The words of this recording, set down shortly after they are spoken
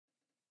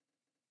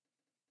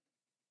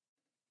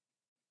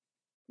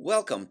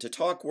Welcome to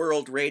Talk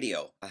World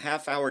Radio, a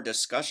half-hour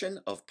discussion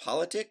of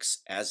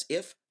politics as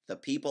if the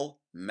people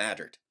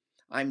mattered.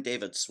 I'm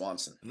David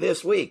Swanson.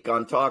 This week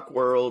on Talk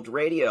World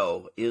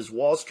Radio, is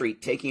Wall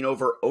Street taking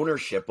over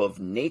ownership of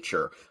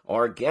nature?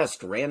 Our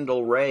guest,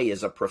 Randall Wray,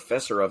 is a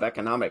professor of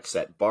economics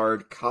at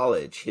Bard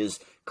College. His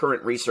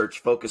current research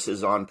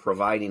focuses on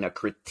providing a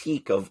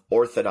critique of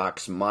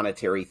orthodox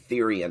monetary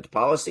theory and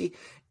policy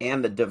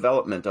and the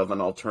development of an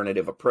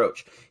alternative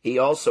approach. He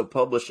also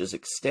publishes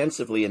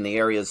extensively in the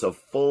areas of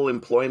full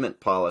employment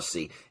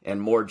policy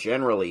and more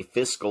generally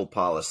fiscal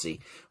policy.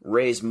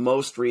 Wray's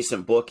most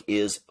recent book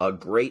is A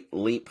Great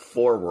Leap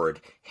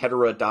Forward,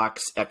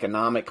 Heterodox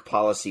Economic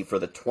Policy for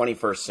the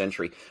 21st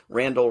Century.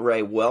 Randall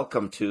Wray,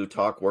 welcome to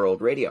Talk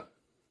World Radio.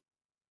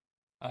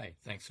 Hi,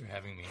 thanks for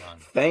having me on.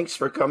 Thanks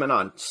for coming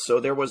on. So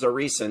there was a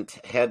recent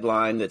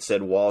headline that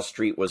said Wall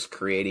Street was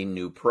creating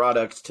new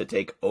products to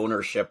take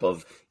ownership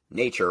of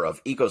nature,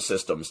 of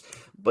ecosystems,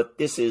 but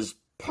this is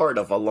part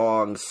of a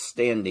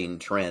long-standing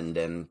trend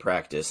and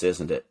practice,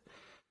 isn't it?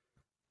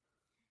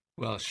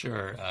 Well,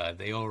 sure.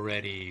 They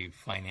already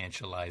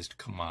financialized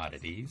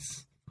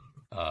commodities,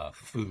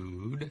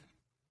 food,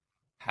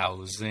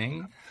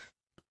 housing,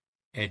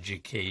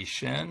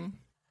 education,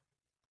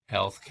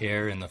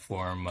 healthcare in the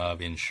form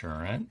of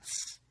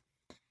insurance.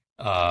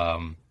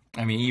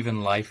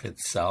 Even life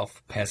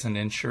itself, peasant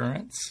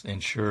insurance,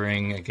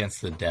 insuring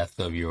against the death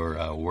of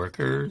your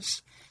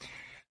workers.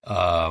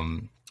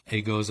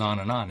 It goes on.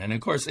 And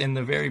of course, in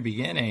the very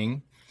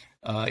beginning,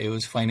 it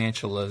was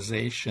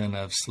financialization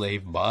of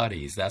slave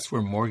bodies. That's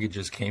where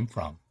mortgages came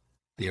from.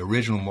 The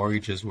original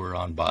mortgages were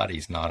on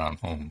bodies, not on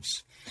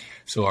homes.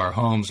 So our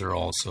homes are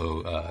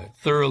also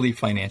thoroughly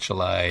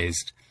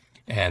financialized.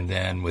 And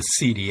then with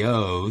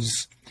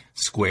CDOs,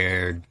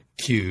 squared,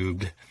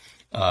 cubed,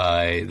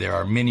 there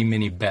are many,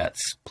 many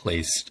bets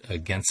placed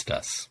against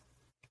us.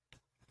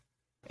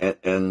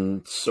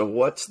 And so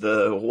what's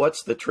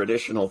the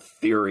traditional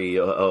theory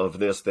of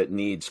this that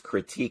needs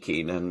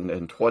critiquing,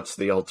 and what's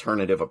the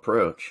alternative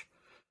approach?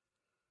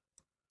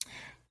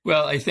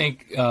 Well, I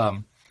think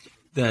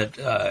that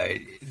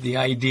the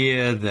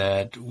idea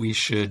that we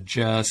should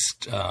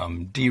just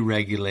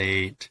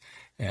deregulate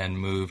and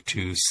move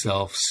to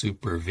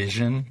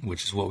self-supervision,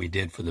 which is what we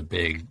did for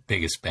the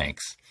biggest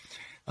banks.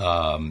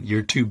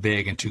 You're too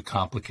big and too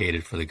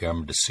complicated for the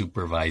government to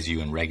supervise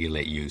you and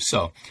regulate you.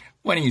 So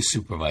why don't you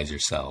supervise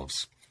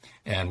yourselves?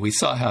 And we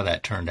saw how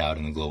that turned out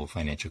in the global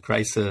financial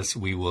crisis.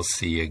 We will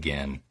see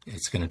again.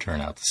 It's going to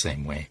turn out the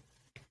same way.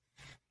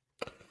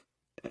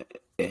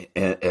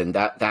 And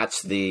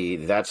that's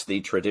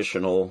the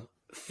traditional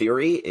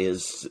theory,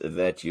 is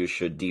that you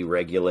should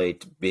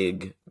deregulate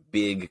big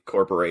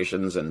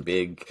corporations and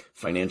big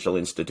financial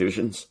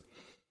institutions?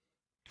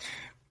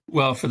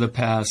 Well, for the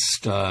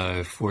past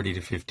 40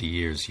 to 50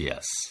 years,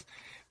 yes.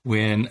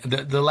 When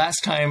the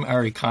last time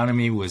our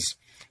economy was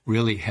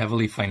really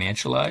heavily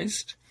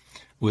financialized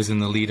was in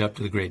the lead up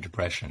to the Great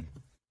Depression.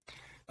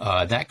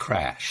 That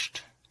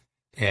crashed.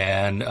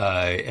 And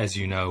as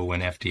you know,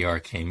 when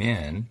FDR came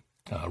in,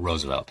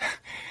 Roosevelt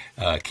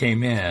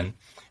came in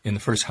the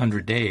first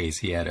 100 days,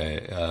 he had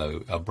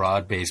a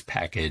broad-based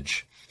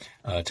package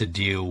to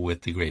deal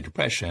with the Great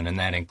Depression, and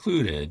that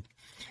included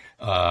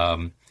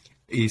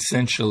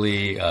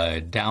essentially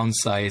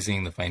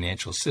downsizing the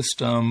financial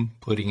system,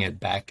 putting it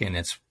back in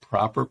its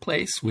proper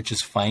place, which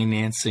is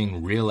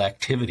financing real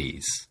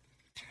activities,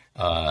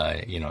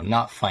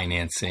 not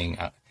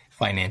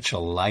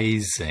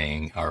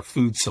financializing our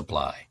food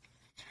supply.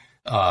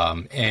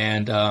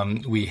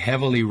 And we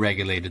heavily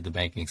regulated the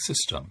banking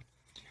system.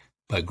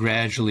 But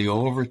gradually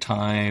over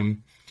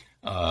time,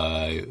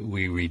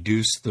 we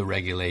reduced the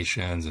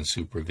regulations and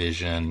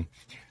supervision.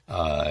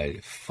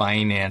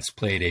 Finance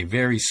played a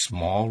very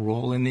small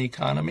role in the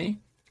economy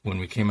when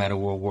we came out of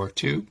World War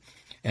II.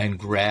 And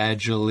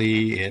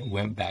gradually it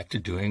went back to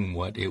doing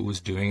what it was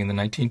doing in the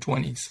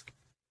 1920s.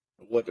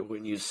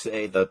 When you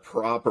say the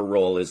proper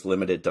role is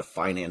limited to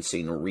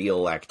financing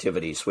real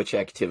activities, which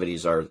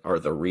activities are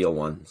the real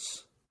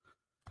ones?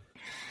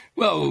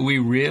 Well, we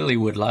really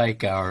would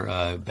like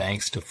our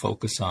banks to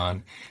focus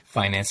on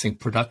financing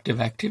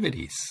productive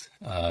activities.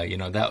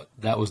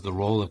 That was the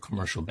role of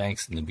commercial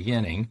banks in the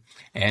beginning,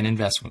 and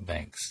investment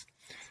banks.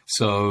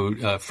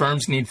 So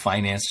firms need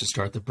finance to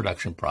start the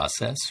production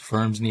process.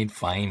 Firms need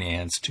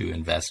finance to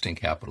invest in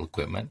capital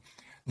equipment.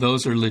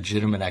 Those are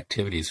legitimate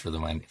activities for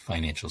the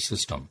financial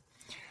system.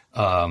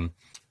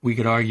 We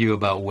could argue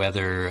about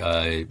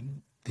whether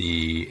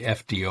the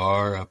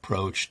FDR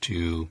approach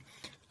to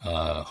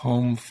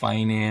home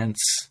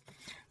finance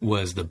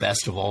was the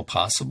best of all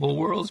possible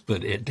worlds,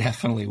 but it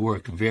definitely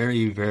worked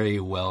very, very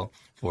well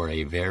for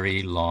a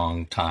very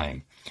long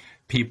time.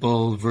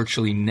 People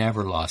virtually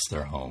never lost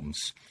their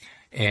homes.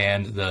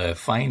 And the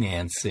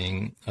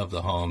financing of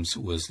the homes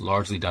was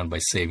largely done by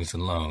savings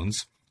and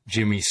loans,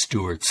 Jimmy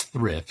Stewart's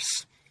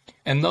thrifts,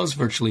 and those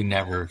virtually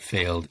never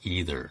failed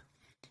either.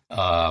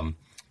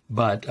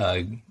 But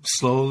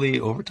slowly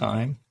over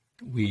time,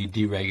 we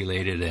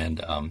deregulated,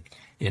 and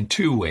in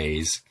two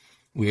ways,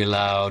 we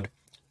allowed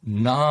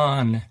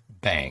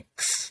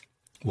non-banks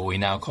what we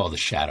now call the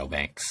shadow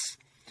banks,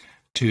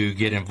 to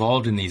get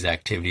involved in these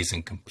activities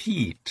and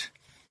compete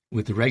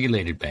with the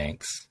regulated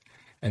banks.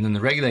 And then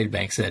the regulated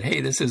bank said,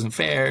 hey, this isn't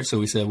fair. So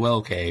we said, well,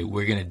 okay,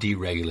 we're going to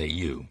deregulate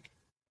you.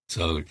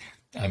 So,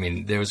 I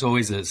mean, there was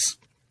always this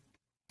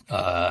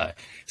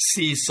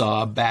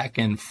seesaw back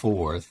and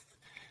forth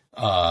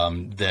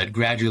that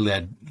gradually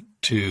led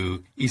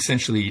to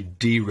essentially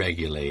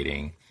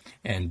deregulating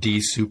and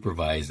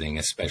desupervising,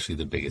 especially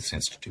the biggest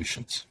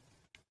institutions.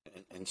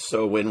 And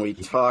so when we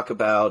talk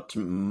about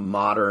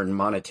modern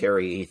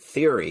monetary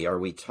theory, are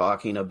we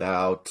talking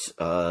about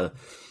the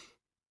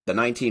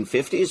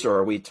 1950s, or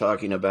are we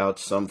talking about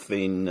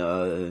something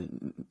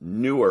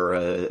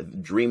newer,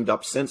 dreamed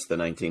up since the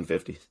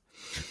 1950s?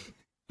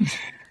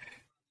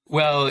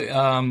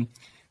 Well,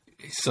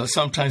 so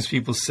sometimes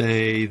people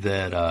say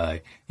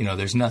that,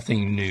 there's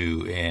nothing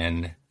new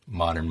in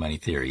modern money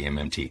theory,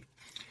 MMT.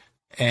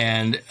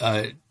 And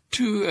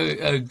to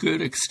a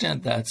good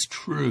extent, that's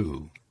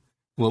true.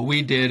 What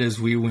we did is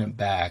we went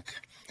back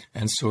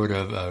and sort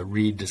of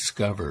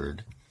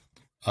rediscovered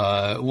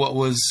what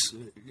was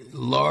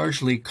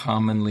largely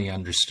commonly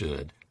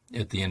understood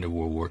at the end of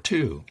World War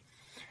II.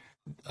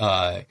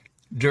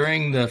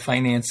 During the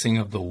financing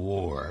of the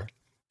war,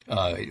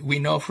 we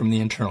know from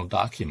the internal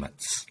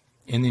documents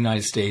in the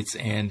United States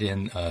and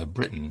in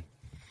Britain,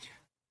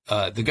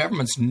 the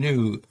governments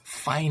knew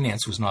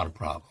finance was not a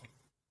problem.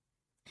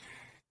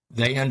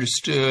 They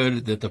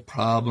understood that the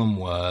problem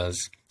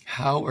was,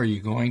 how are you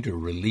going to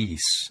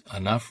release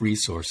enough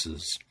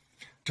resources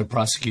to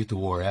prosecute the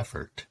war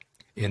effort?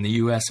 In the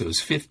U.S., it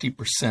was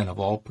 50% of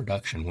all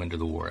production went to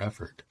the war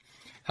effort.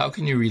 How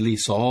can you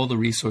release all the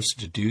resources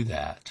to do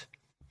that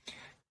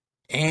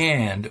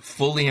and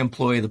fully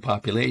employ the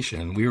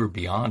population? We were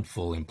beyond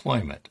full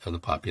employment of the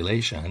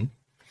population,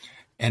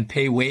 and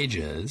pay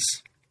wages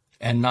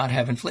and not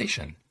have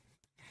inflation,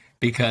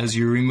 because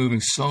you're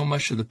removing so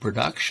much of the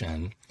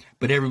production,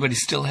 but everybody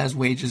still has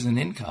wages and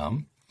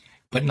income,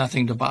 but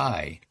nothing to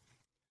buy.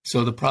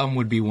 So the problem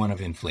would be one of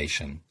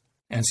inflation.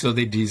 And so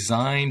they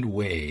designed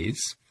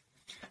ways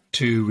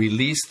to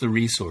release the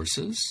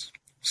resources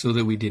so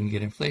that we didn't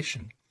get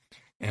inflation.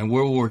 And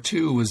World War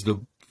II was the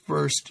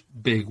first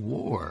big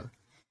war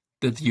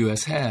that the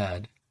U.S.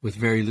 had with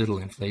very little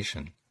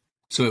inflation.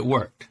 So it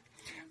worked.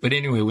 But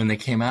anyway, when they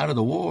came out of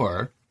the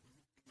war,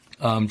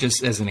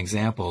 just as an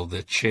example,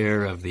 the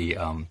chair of the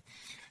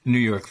New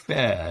York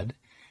Fed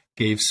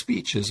gave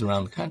speeches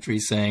around the country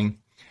saying,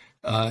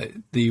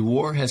 the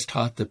war has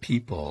taught the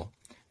people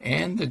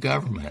and the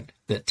government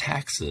that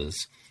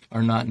taxes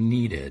are not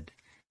needed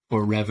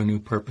for revenue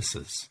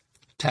purposes.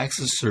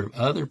 Taxes serve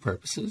other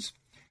purposes,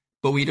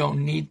 but we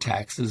don't need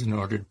taxes in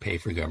order to pay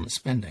for government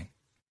spending.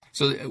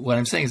 So what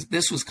I'm saying is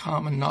this was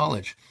common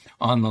knowledge.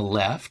 On the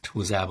left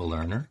was Abel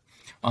Lerner.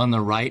 On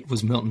the right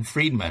was Milton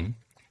Friedman.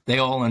 They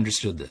all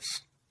understood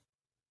this.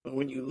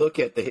 When you look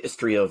at the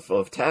history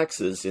of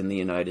taxes in the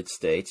United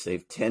States,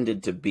 they've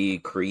tended to be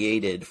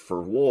created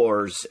for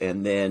wars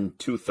and then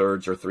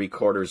 2/3 or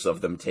 3/4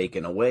 of them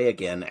taken away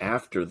again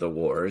after the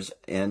wars.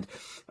 And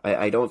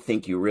I don't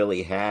think you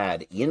really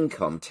had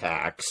income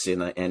tax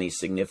in any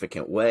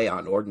significant way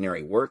on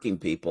ordinary working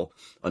people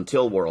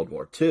until World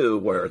War II,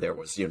 where there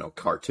was,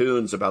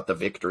 cartoons about the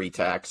victory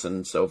tax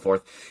and so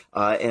forth.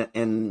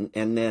 And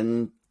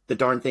then the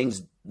darn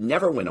things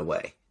never went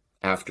away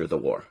after the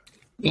war.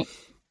 Yeah.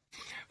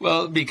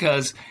 Well,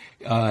 because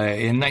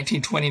in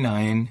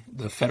 1929,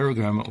 the federal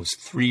government was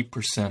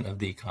 3% of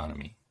the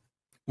economy.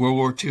 World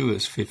War II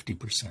is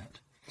 50%.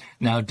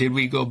 Now, did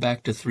we go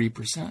back to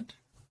 3%?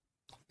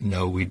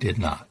 No, we did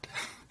not.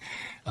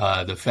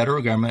 The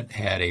federal government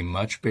had a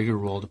much bigger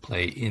role to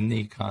play in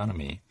the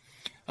economy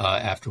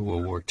after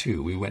World War II.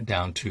 We went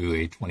down to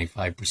a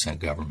 25%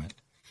 government.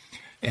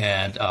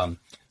 And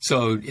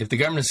so if the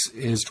government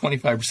is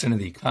 25% of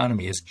the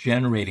economy, is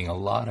generating a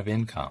lot of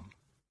income.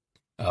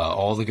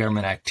 All the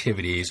government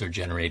activities are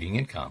generating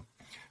income.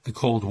 The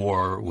Cold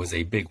War was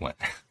a big one.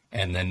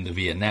 And then the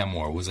Vietnam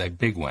War was a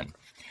big one.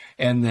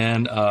 And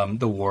then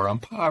the war on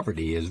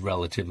poverty is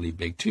relatively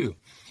big too.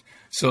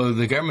 So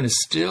the government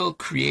is still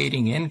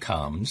creating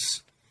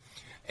incomes.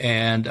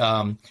 And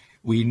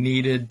we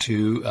needed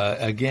to,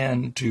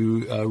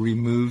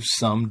 remove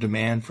some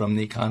demand from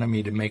the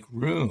economy to make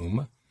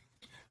room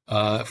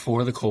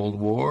for the Cold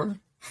War,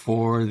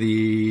 for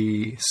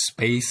the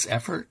space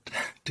effort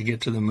to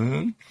get to the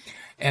moon,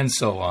 and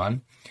so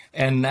on.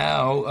 And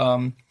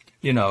now,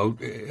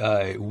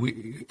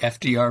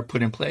 FDR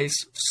put in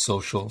place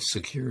Social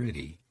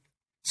Security.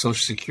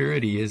 Social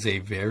Security is a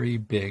very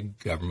big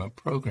government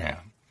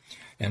program.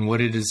 And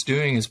what it is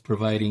doing is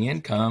providing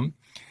income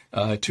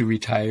to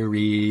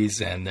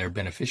retirees and their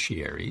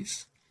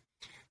beneficiaries.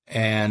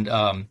 And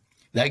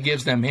that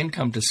gives them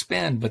income to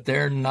spend, but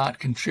they're not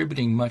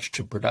contributing much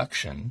to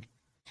production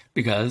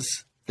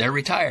because they're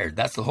retired.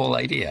 That's the whole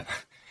idea.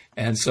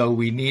 And so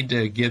we need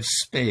to give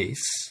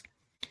space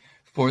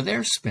for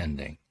their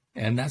spending.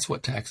 And that's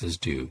what taxes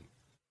do.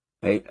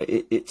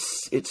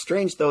 It's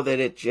strange, though, that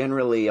it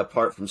generally,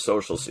 apart from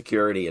Social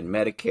Security and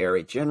Medicare,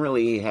 it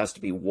generally has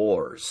to be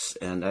wars.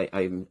 And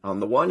I'm on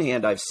the one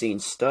hand, I've seen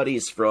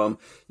studies from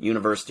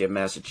University of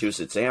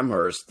Massachusetts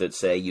Amherst that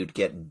say you'd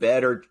get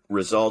better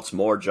results,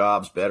 more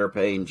jobs, better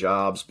paying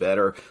jobs,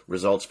 better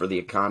results for the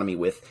economy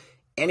with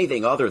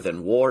anything other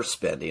than war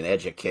spending.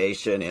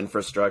 Education,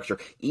 infrastructure,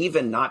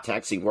 even not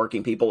taxing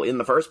working people in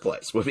the first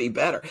place would be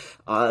better.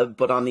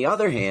 But on the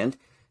other hand,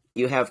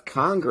 you have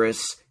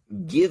Congress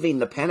giving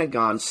the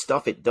Pentagon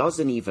stuff it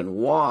doesn't even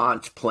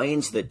want,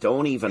 planes that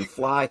don't even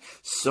fly,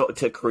 so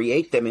to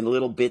create them in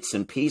little bits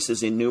and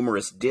pieces in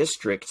numerous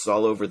districts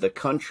all over the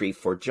country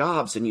for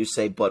jobs. And you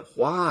say, but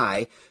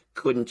why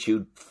couldn't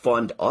you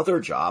fund other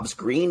jobs,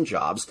 green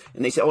jobs?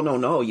 And they say, oh,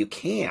 no, you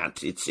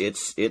can't.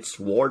 It's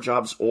war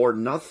jobs or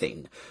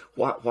nothing.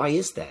 Why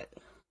is that?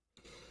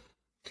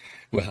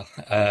 Well,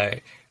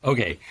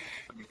 okay.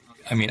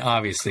 I mean,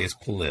 obviously it's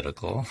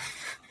political.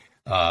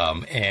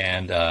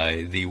 And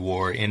the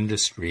war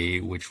industry,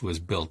 which was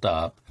built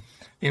up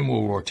in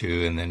World War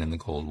II and then in the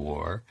Cold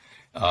War,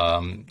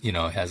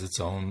 has its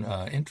own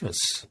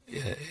interests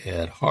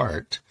at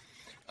heart.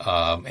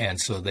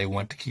 And so they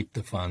want to keep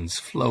the funds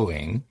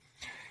flowing.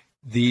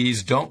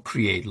 These don't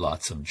create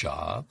lots of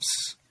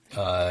jobs.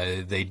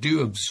 They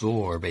do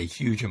absorb a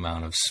huge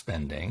amount of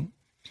spending.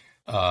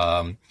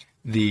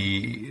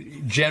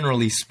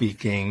 Generally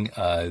speaking,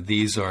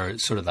 these are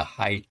sort of the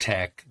high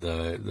tech,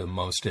 the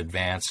most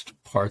advanced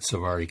parts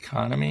of our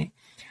economy.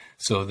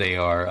 So they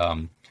are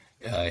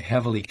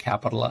heavily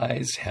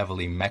capitalized,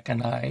 heavily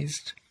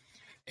mechanized,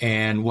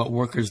 and what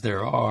workers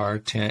there are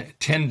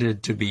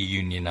tended to be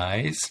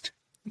unionized.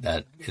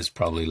 That is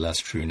probably less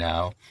true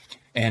now,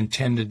 and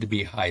tended to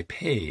be high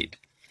paid.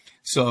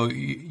 So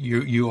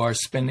you are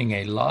spending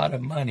a lot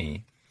of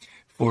money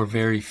for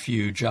very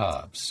few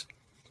jobs.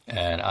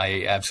 And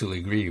I absolutely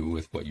agree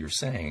with what you're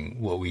saying.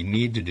 What we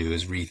need to do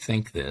is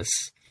rethink this.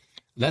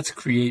 Let's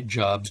create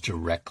jobs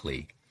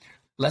directly.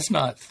 Let's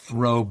not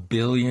throw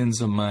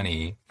billions of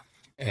money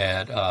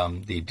at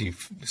the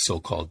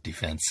so-called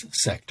defense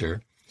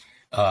sector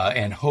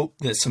and hope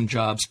that some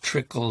jobs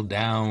trickle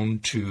down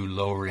to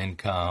lower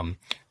income,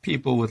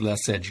 people with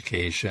less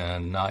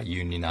education, not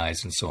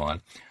unionized, and so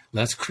on.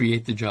 Let's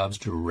create the jobs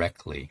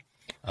directly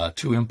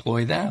to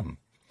employ them.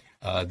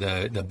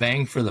 The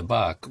bang for the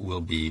buck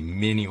will be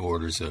many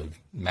orders of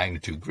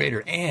magnitude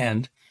greater,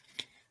 and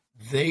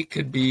they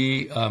could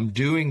be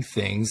doing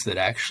things that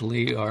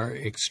actually are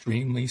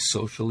extremely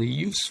socially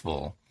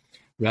useful,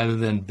 rather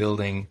than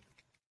building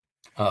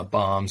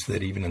bombs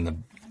that even in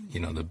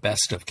the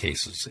best of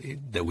cases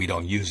that we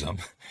don't use them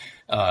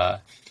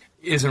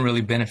isn't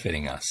really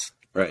benefiting us.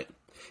 Right.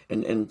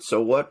 And so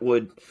what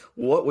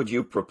would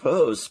you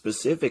propose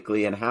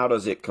specifically, and how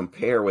does it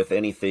compare with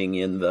anything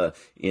in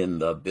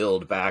the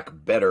Build Back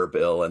Better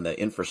bill and the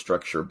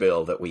infrastructure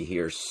bill that we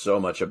hear so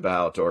much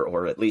about,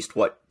 or at least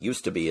what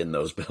used to be in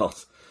those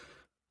bills?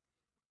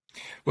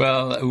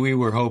 Well, we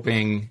were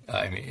hoping,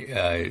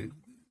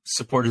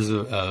 supporters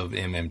of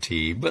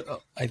MMT,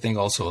 but I think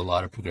also a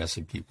lot of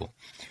progressive people,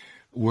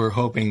 were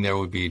hoping there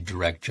would be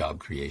direct job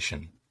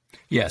creation.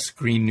 Yes,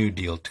 Green New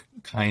Deal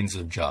kinds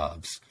of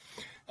jobs.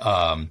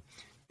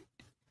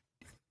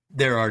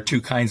 There are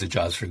two kinds of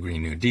jobs for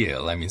Green New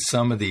Deal. I mean,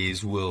 some of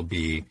these will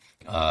be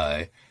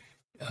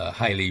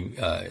highly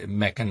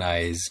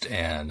mechanized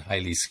and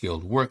highly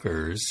skilled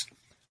workers.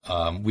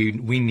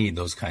 We need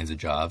those kinds of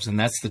jobs, and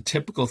that's the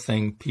typical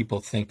thing people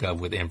think of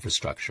with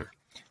infrastructure.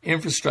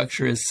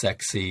 Infrastructure is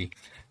sexy.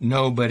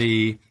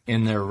 Nobody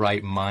in their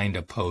right mind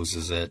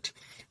opposes it.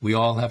 We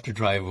all have to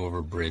drive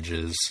over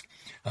bridges.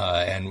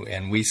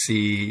 And we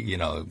see,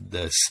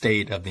 the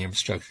state of the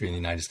infrastructure in the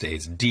United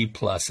States, D+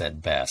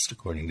 at best,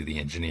 according to the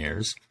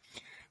engineers.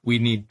 We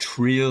need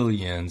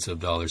trillions of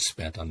dollars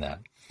spent on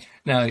that.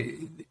 Now,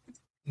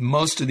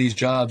 most of these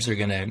jobs are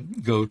going to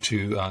go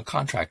to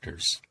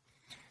contractors.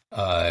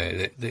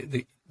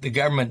 The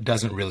government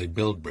doesn't really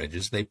build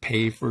bridges. They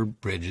pay for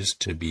bridges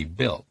to be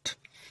built.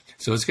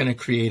 So it's going to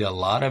create a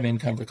lot of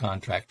income for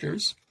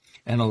contractors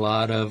and a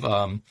lot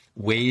of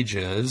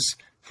wages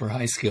for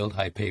high-skilled,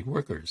 high-paid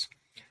workers.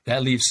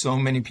 That leaves so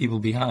many people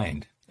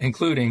behind,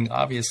 including,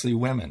 obviously,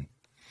 women.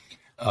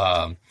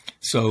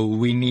 So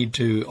we need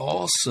to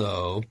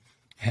also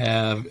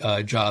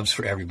have jobs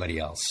for everybody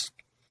else.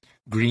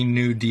 Green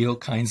New Deal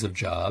kinds of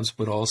jobs,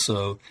 but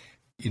also,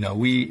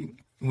 we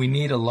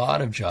need a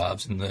lot of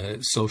jobs in the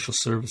social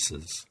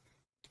services.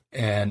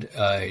 And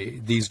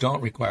these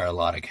don't require a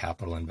lot of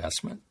capital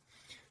investment.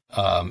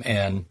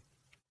 And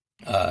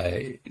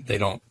they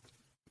don't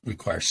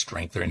require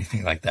strength or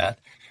anything like that.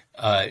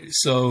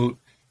 So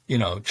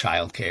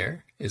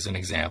childcare is an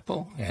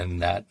example, and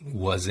that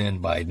was in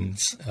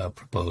Biden's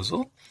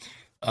proposal.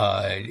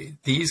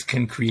 These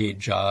can create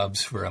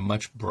jobs for a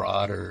much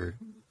broader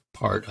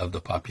part of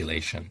the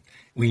population.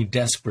 We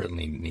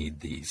desperately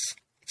need these,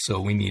 so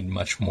we need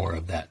much more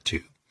of that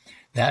too.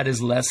 That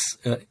is less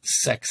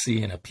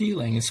sexy and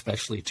appealing,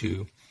 especially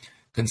to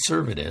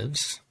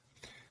conservatives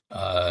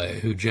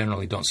who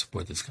generally don't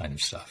support this kind of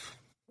stuff.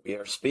 We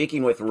are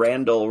speaking with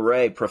Randall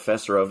Wray,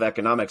 professor of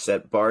economics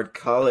at Bard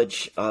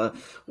College.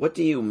 What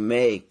do you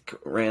make,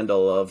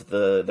 Randall, of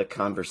the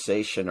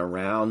conversation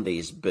around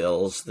these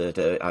bills that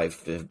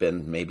have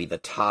been maybe the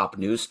top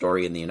news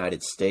story in the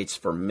United States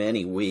for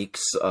many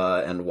weeks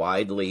and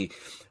widely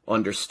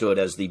understood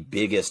as the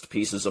biggest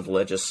pieces of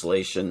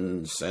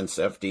legislation since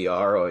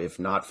FDR, or if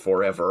not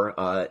forever,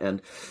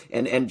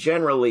 and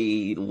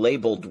generally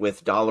labeled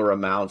with dollar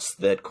amounts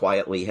that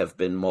quietly have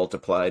been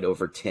multiplied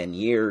over 10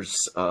 years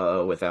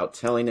without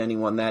telling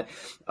anyone that,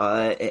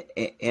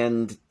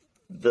 and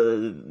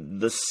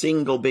the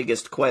single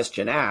biggest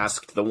question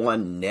asked, the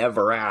one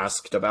never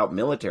asked about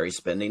military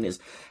spending, is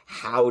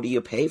how do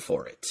you pay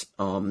for it?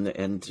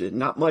 And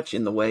not much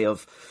in the way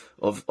of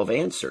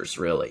answers,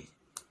 really.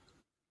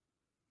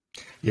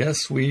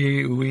 Yes,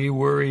 we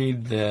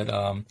worried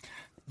that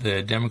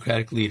the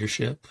Democratic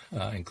leadership,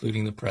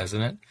 including the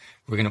president,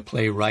 were going to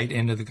play right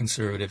into the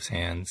conservatives'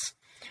 hands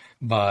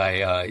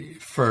by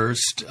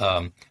first,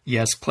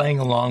 yes, playing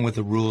along with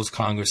the rules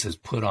Congress has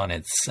put on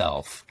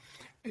itself,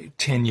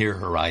 10-year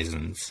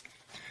horizons.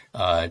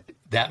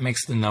 That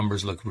makes the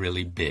numbers look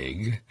really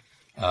big.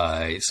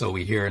 So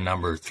we hear a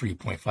number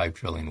 3.5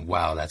 trillion.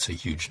 Wow, that's a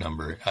huge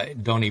number. I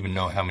don't even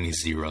know how many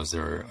zeros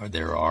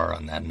there are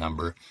on that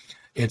number.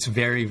 It's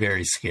very,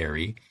 very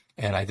scary.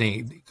 And I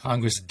think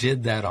Congress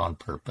did that on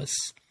purpose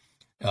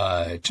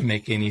to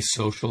make any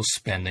social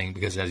spending,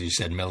 because as you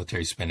said,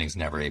 military spending is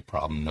never a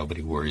problem.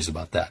 Nobody worries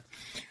about that.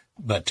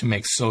 But to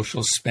make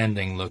social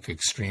spending look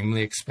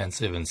extremely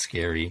expensive and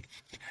scary.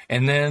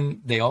 And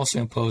then they also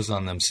impose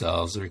on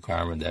themselves the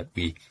requirement that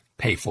we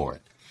pay for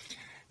it.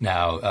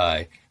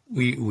 Now,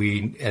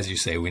 we, as you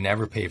say, we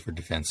never pay for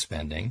defense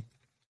spending.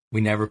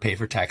 We never pay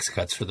for tax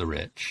cuts for the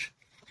rich.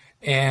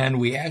 And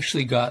we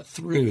actually got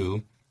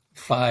through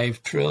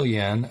 $5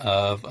 trillion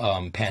of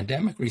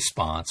pandemic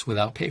response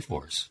without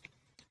pay-fors.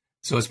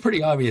 So it's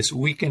pretty obvious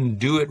we can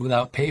do it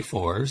without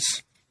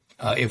pay-fors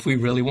if we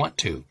really want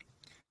to.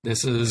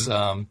 This is,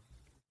 the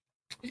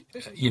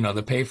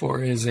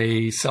pay-for is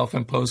a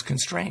self-imposed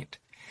constraint.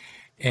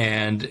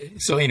 And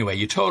so anyway,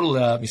 you total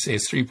it up, you say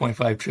it's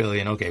 3.5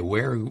 trillion. Okay,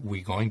 where are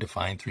we going to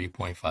find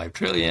 3.5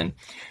 trillion?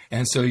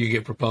 And so you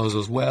get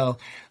proposals, well,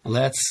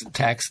 let's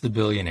tax the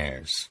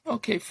billionaires.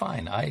 Okay,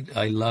 fine.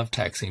 I love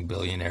taxing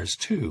billionaires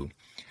too.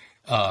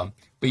 But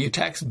you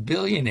tax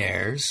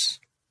billionaires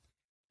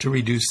to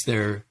reduce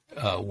their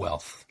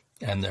wealth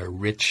and their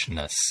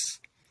richness.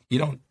 You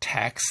don't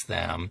tax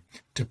them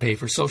to pay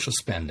for social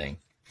spending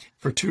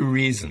for two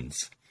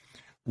reasons.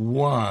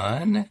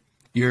 One,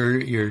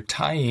 you're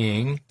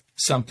tying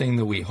something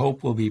that we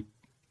hope will be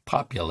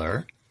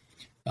popular,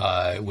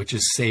 which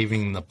is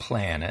saving the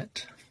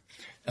planet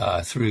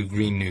through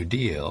Green New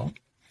Deal,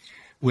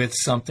 with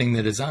something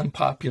that is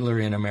unpopular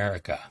in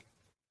America,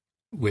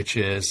 which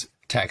is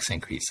tax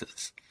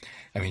increases.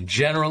 I mean,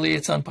 generally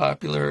it's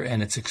unpopular,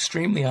 and it's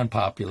extremely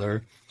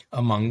unpopular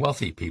among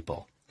wealthy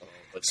people.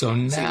 But so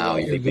now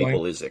wealthy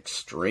people is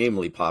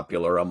extremely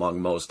popular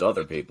among most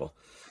other people.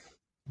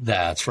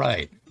 That's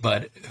right.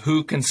 But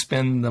who can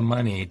spend the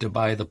money to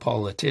buy the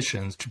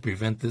politicians to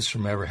prevent this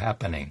from ever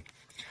happening?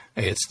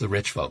 It's the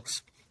rich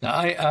folks. Now,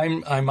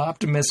 I'm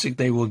optimistic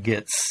they will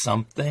get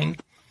something,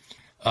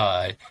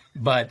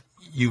 but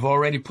you've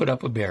already put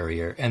up a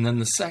barrier. And then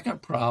the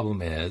second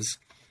problem is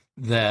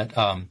that,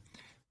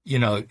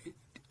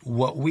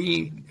 what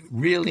we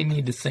really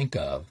need to think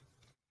of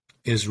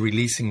is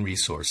releasing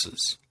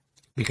resources,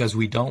 because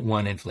we don't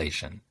want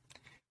inflation.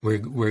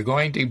 We're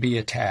going to be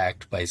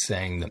attacked by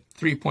saying that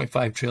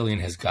 3.5 trillion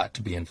has got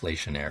to be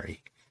inflationary,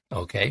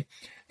 okay?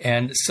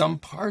 And some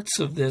parts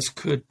of this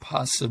could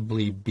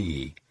possibly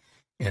be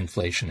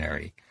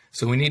inflationary.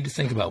 So we need to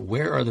think about,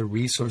 where are the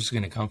resources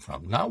going to come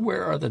from? Not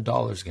where are the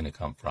dollars going to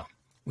come from.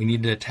 We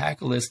need to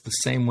tackle this the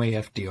same way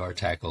FDR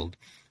tackled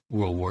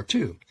World War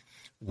II.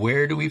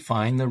 Where do we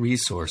find the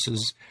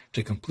resources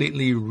to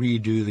completely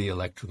redo the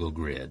electrical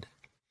grid?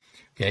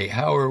 Okay,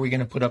 how are we going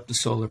to put up the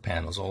solar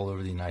panels all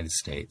over the United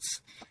States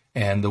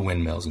and the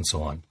windmills and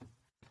so on?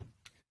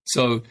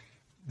 So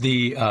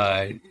the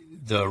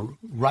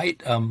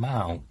right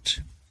amount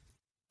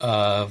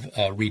of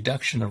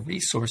reduction of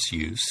resource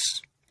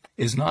use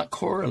is not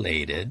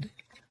correlated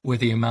with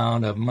the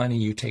amount of money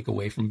you take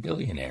away from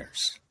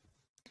billionaires,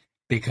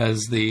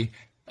 because the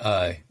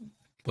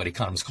what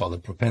economists call the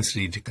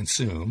propensity to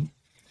consume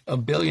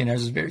of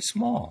billionaires is very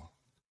small.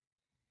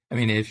 I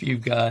mean, if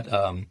you've got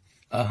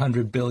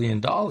 $100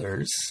 billion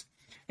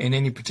in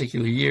any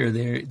particular year,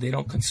 they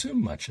don't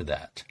consume much of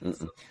that.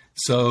 Mm-mm.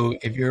 So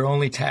if you're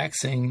only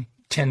taxing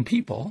 10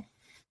 people,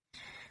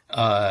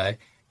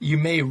 you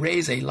may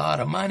raise a lot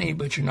of money,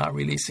 but you're not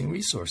releasing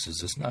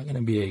resources. It's not going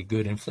to be a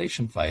good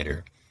inflation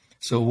fighter.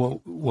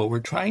 So what we're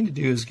trying to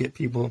do is get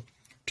people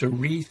to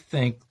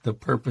rethink the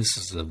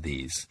purposes of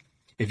these.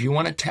 If you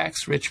want to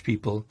tax rich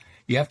people,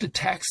 you have to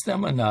tax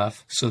them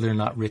enough so they're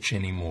not rich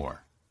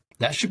anymore.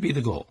 That should be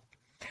the goal.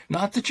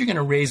 Not that you're going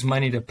to raise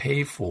money to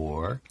pay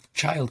for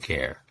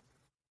childcare,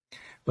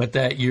 but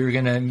that you're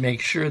going to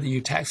make sure that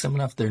you tax them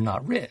enough they're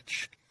not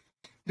rich.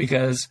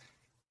 Because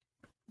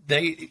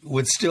they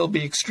would still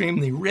be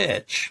extremely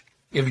rich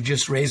if you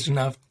just raised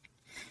enough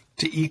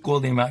to equal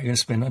the amount you're going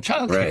to spend on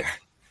childcare.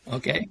 Right.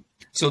 Okay?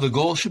 So the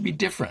goal should be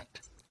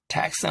different.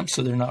 Tax them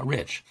so they're not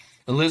rich.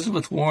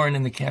 Elizabeth Warren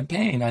in the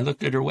campaign, I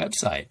looked at her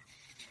website,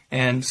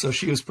 and so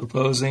she was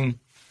proposing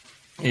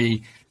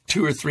a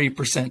 2 or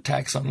 3%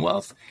 tax on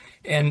wealth.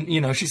 And,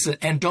 she said,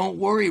 and don't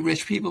worry,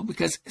 rich people,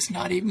 because it's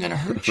not even going to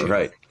hurt you.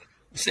 Right.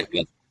 I said,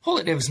 well,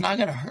 hold it, if it's not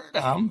going to hurt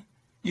them,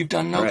 you've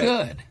done no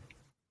good.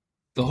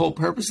 The whole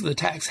purpose of the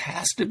tax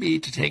has to be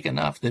to take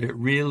enough that it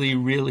really,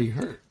 really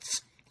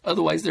hurts.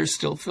 Otherwise, they're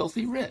still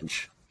filthy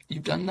rich.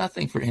 You've done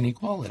nothing for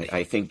inequality.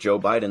 I think Joe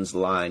Biden's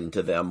line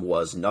to them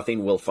was,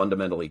 nothing will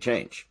fundamentally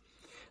change.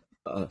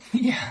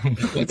 Yeah,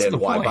 what's then the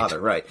why point? bother,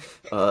 right?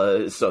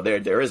 So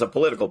there is a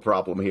political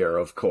problem here,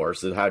 of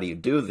course, and how do you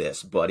do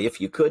this? But if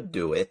you could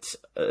do it,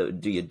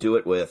 do you do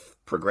it with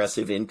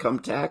progressive income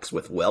tax,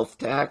 with wealth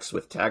tax,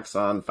 with tax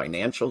on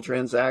financial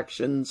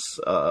transactions,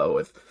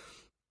 with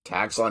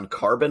tax on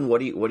carbon? What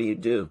do you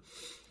do?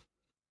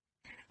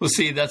 Well,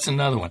 see, that's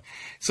another one.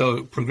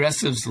 So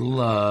progressives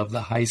love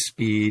the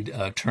high-speed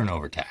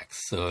turnover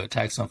tax, so a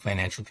tax on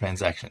financial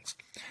transactions.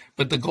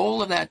 But the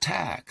goal of that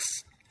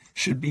tax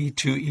should be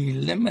to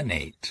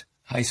eliminate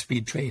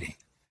high-speed trading,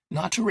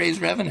 not to raise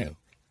revenue.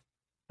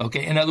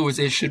 Okay, in other words,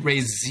 it should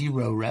raise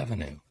zero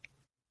revenue.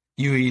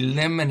 You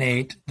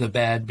eliminate the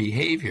bad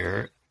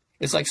behavior.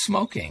 It's like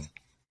smoking.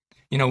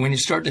 When you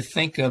start to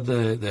think of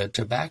the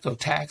tobacco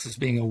tax as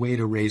being a way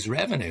to raise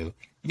revenue,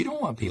 you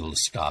don't want people to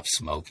stop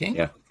smoking.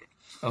 Yeah.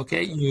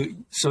 Okay,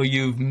 so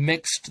you've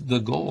mixed the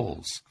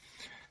goals.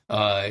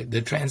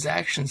 The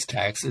transactions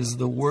tax is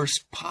the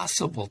worst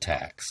possible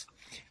tax.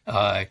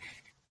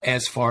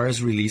 As far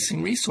as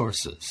releasing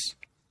resources.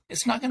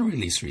 It's not going to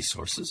release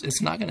resources. It's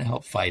not going to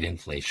help fight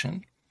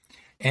inflation.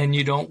 And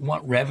you don't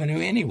want revenue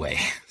anyway.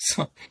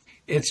 So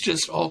it's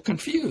just all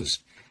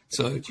confused.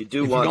 So but you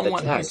do want the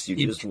tax. You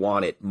just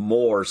want it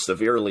more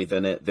severely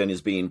than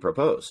is being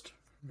proposed.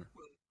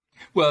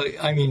 Well,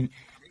 I mean,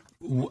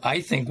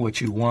 I think what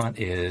you want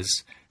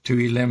is to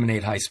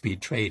eliminate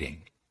high-speed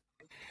trading.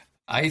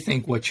 I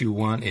think what you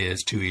want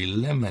is to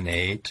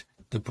eliminate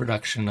the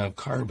production of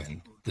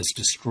carbon that's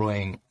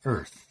destroying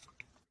Earth.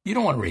 You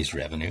don't want to raise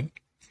revenue,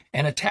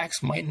 and a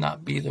tax might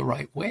not be the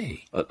right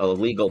way. A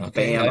legal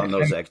ban on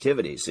those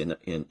activities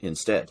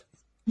instead.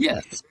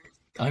 Yes.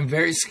 I'm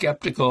very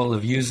skeptical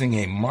of using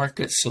a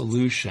market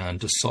solution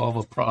to solve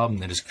a problem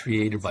that is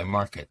created by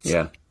markets.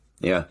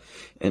 Yeah.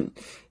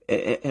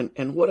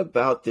 And what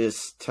about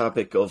this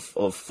topic of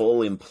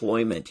full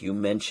employment? You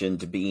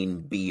mentioned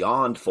being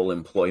beyond full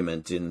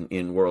employment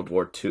in World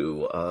War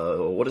II.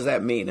 What does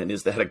that mean? And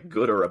is that a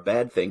good or a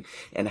bad thing?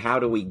 And how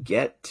do we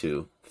get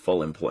to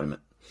full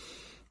employment?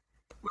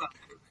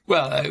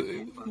 Well,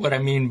 what I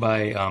mean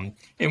by,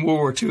 in World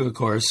War II, of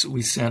course,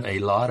 we sent a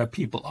lot of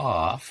people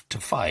off to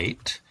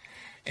fight,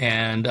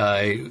 and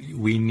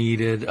we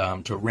needed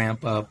to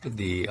ramp up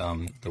the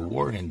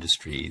war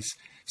industries.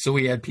 So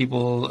we had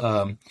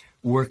people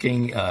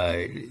working,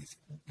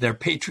 their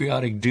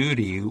patriotic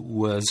duty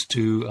was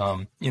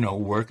to,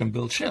 work and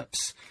build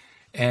ships.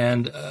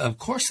 And of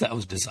course that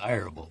was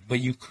desirable, but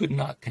you could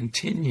not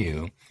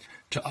continue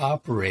to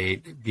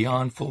operate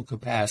beyond full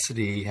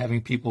capacity,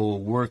 having people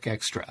work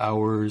extra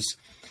hours,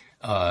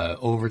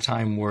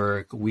 overtime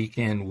work,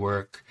 weekend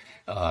work,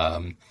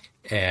 and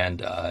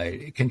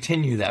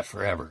continue that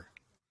forever.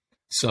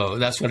 So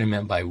that's what I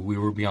meant by we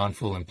were beyond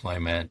full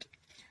employment.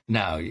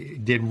 Now,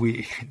 did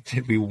we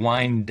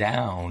wind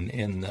down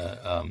in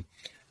the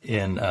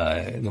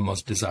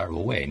most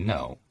desirable way?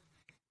 No.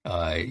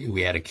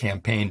 We had a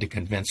campaign to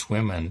convince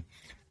women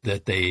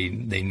that they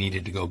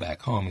needed to go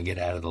back home and get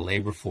out of the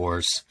labor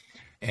force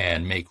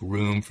and make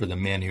room for the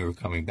men who were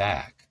coming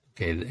back.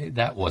 Okay,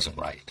 that wasn't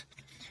right.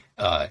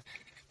 But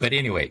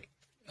anyway,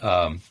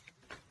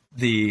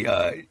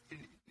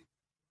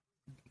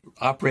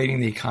 operating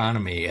the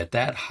economy at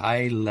that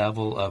high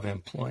level of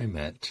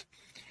employment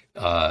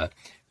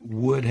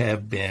would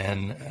have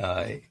been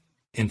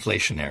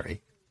inflationary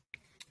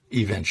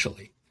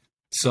eventually.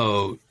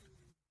 So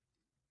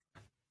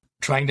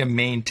trying to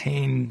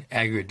maintain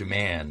aggregate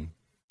demand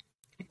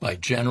by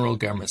general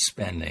government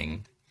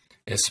spending,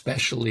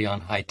 especially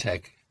on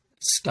high-tech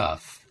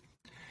stuff,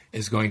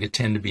 is going to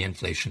tend to be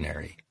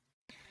inflationary.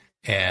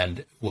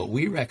 And what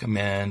we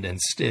recommend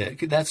instead,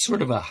 that's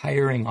sort of a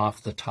hiring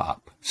off the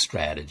top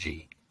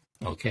strategy,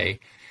 okay?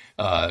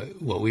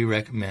 What we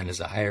recommend is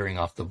a hiring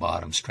off the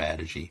bottom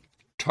strategy.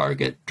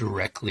 Target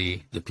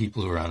directly the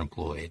people who are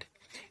unemployed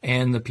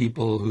and the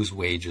people whose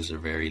wages are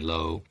very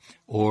low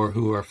or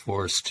who are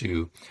forced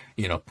to,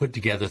 put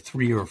together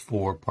 3 or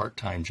 4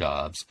 part-time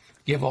jobs.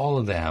 Give all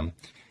of them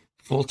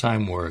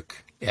full-time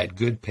work at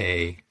good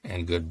pay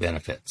and good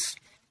benefits.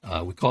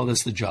 We call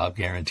this the job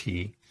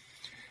guarantee.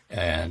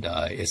 And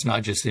it's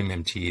not just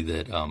MMT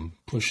that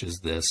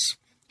pushes this.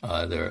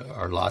 There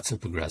are lots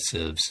of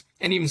progressives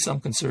and even some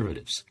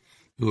conservatives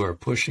who are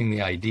pushing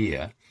the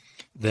idea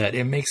that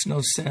it makes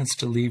no sense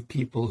to leave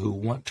people who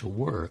want to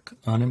work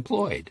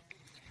unemployed.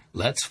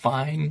 Let's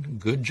find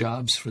good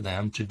jobs for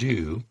them to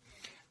do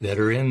that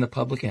are in the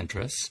public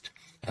interest,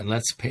 and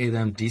let's pay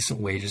them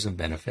decent wages and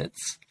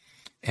benefits,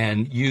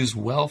 and use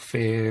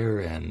welfare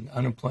and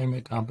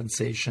unemployment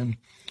compensation,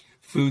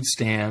 food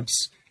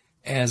stamps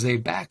as a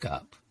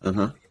backup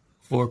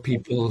for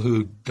people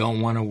who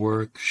don't want to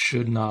work,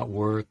 should not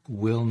work,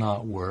 will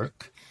not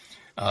work.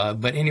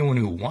 But anyone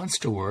who wants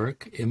to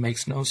work, it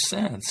makes no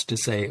sense to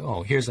say,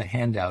 oh, here's a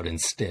handout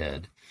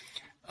instead.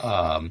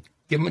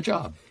 Give them a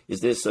job. Is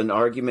this an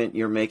argument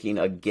you're making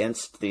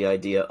against the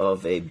idea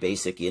of a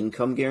basic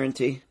income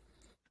guarantee?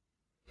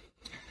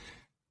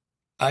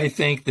 I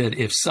think that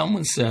if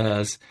someone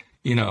says,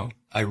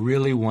 I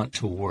really want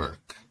to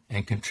work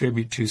and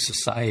contribute to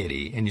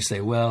society, and you say,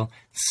 well,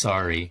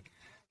 sorry,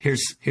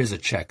 here's a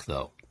check,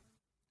 though.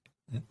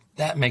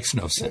 That makes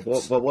no sense.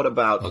 Well, what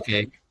about,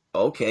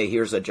 okay,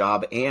 here's a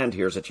job and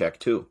here's a check,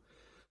 too?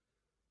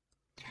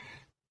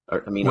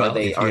 Are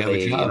they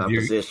in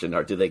opposition,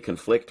 or do they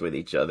conflict with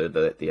each other,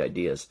 the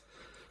ideas?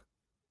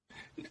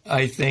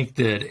 I think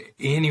that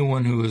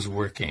anyone who is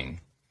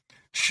working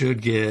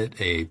should get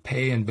a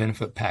pay and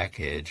benefit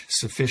package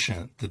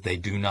sufficient that they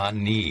do not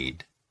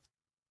need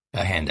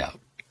a handout.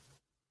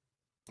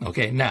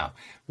 Okay, now,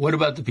 what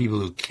about the people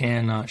who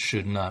cannot,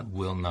 should not,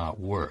 will not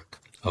work?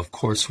 Of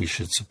course, we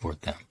should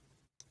support them.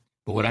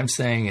 But what I'm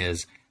saying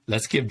is,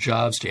 let's give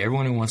jobs to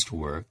everyone who wants to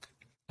work,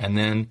 and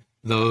then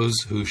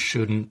those who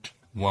shouldn't,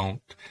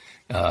 won't,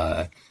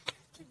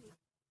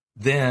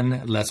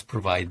 then let's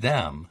provide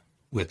them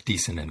with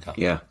decent income.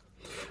 Yeah.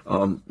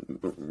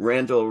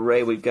 Randall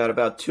Wray, we've got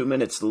about 2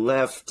 minutes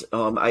left.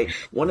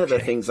 One of the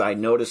things I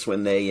notice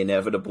when they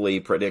inevitably,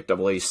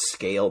 predictably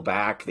scale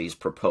back these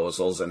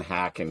proposals and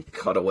hack and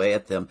cut away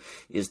at them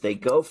is they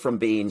go from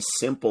being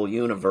simple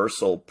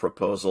universal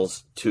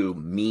proposals to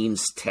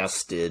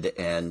means-tested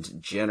and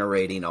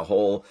generating a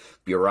whole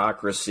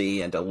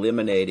bureaucracy and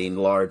eliminating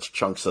large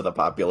chunks of the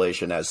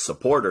population as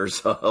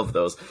supporters of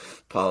those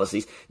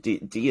policies. Do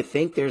you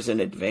think there's an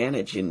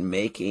advantage in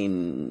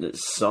making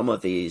some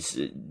of these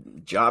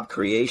job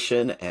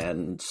creation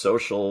and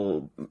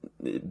social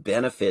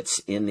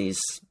benefits in these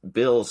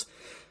bills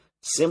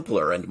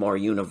simpler and more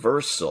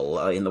universal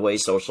in the way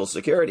Social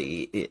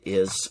Security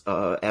is,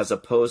 as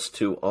opposed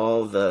to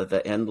all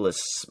the endless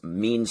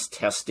means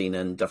testing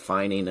and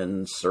defining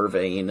and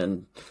surveying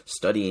and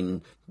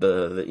studying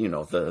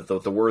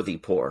the worthy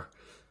poor?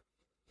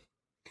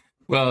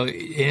 Well,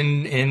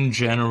 in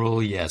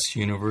general, yes,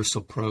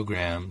 universal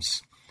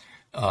programs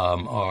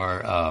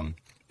are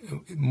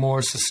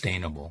more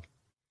sustainable.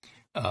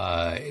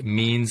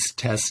 Means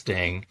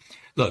testing,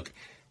 look,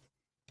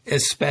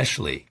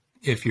 especially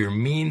if you're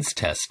means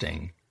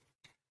testing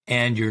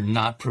and you're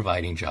not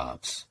providing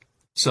jobs.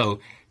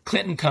 So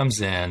Clinton comes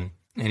in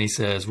and he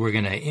says, we're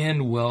going to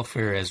end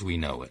welfare as we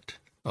know it,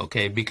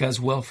 okay, because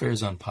welfare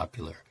is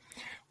unpopular.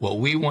 What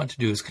we want to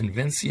do is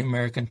convince the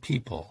American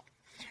people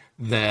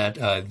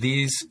that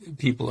these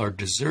people are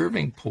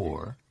deserving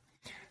poor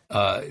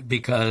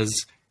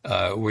because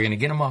we're going to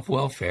get them off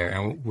welfare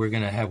and we're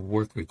going to have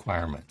work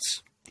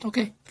requirements.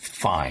 Okay,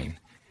 fine.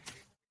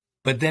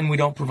 But then we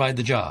don't provide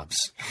the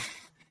jobs.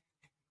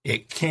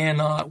 It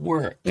cannot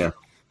work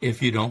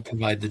if you don't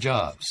provide the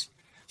jobs.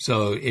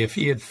 So if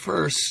he had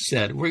first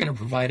said, we're going to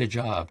provide a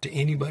job to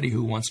anybody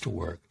who wants to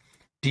work,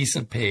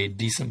 decent paid,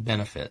 decent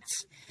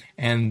benefits,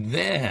 and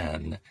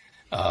then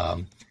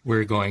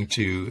we're going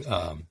to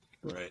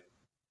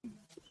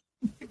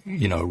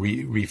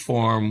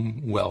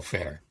reform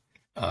welfare,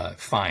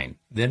 fine.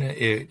 Then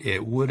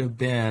it would have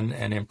been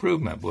an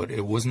improvement, but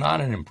it was not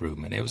an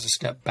improvement. It was a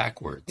step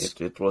backwards.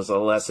 It was a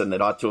lesson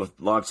that ought to have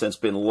long since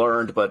been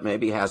learned, but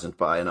maybe hasn't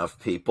by enough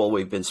people.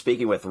 We've been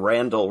speaking with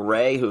Randall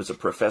Wray, who's a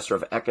professor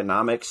of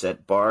economics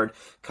at Bard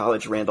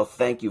College. Randall,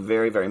 thank you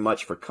very, very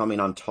much for coming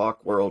on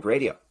Talk World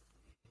Radio.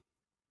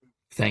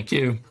 Thank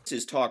you. This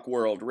is Talk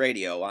World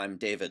Radio. I'm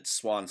David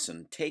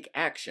Swanson. Take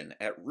action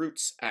at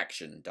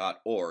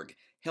rootsaction.org.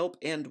 Help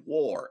end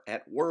war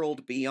at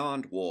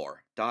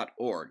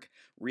worldbeyondwar.org.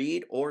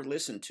 Read or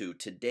listen to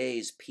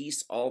today's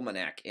Peace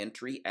Almanac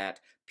entry at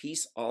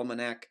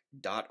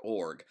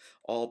peacealmanac.org.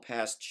 All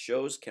past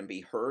shows can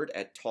be heard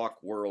at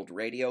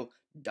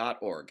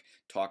talkworldradio.org.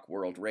 Talk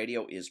World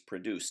Radio is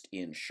produced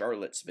in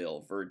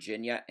Charlottesville,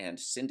 Virginia, and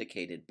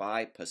syndicated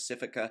by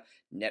Pacifica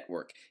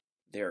Network.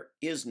 There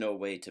is no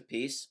way to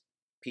peace.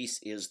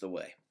 Peace is the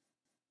way.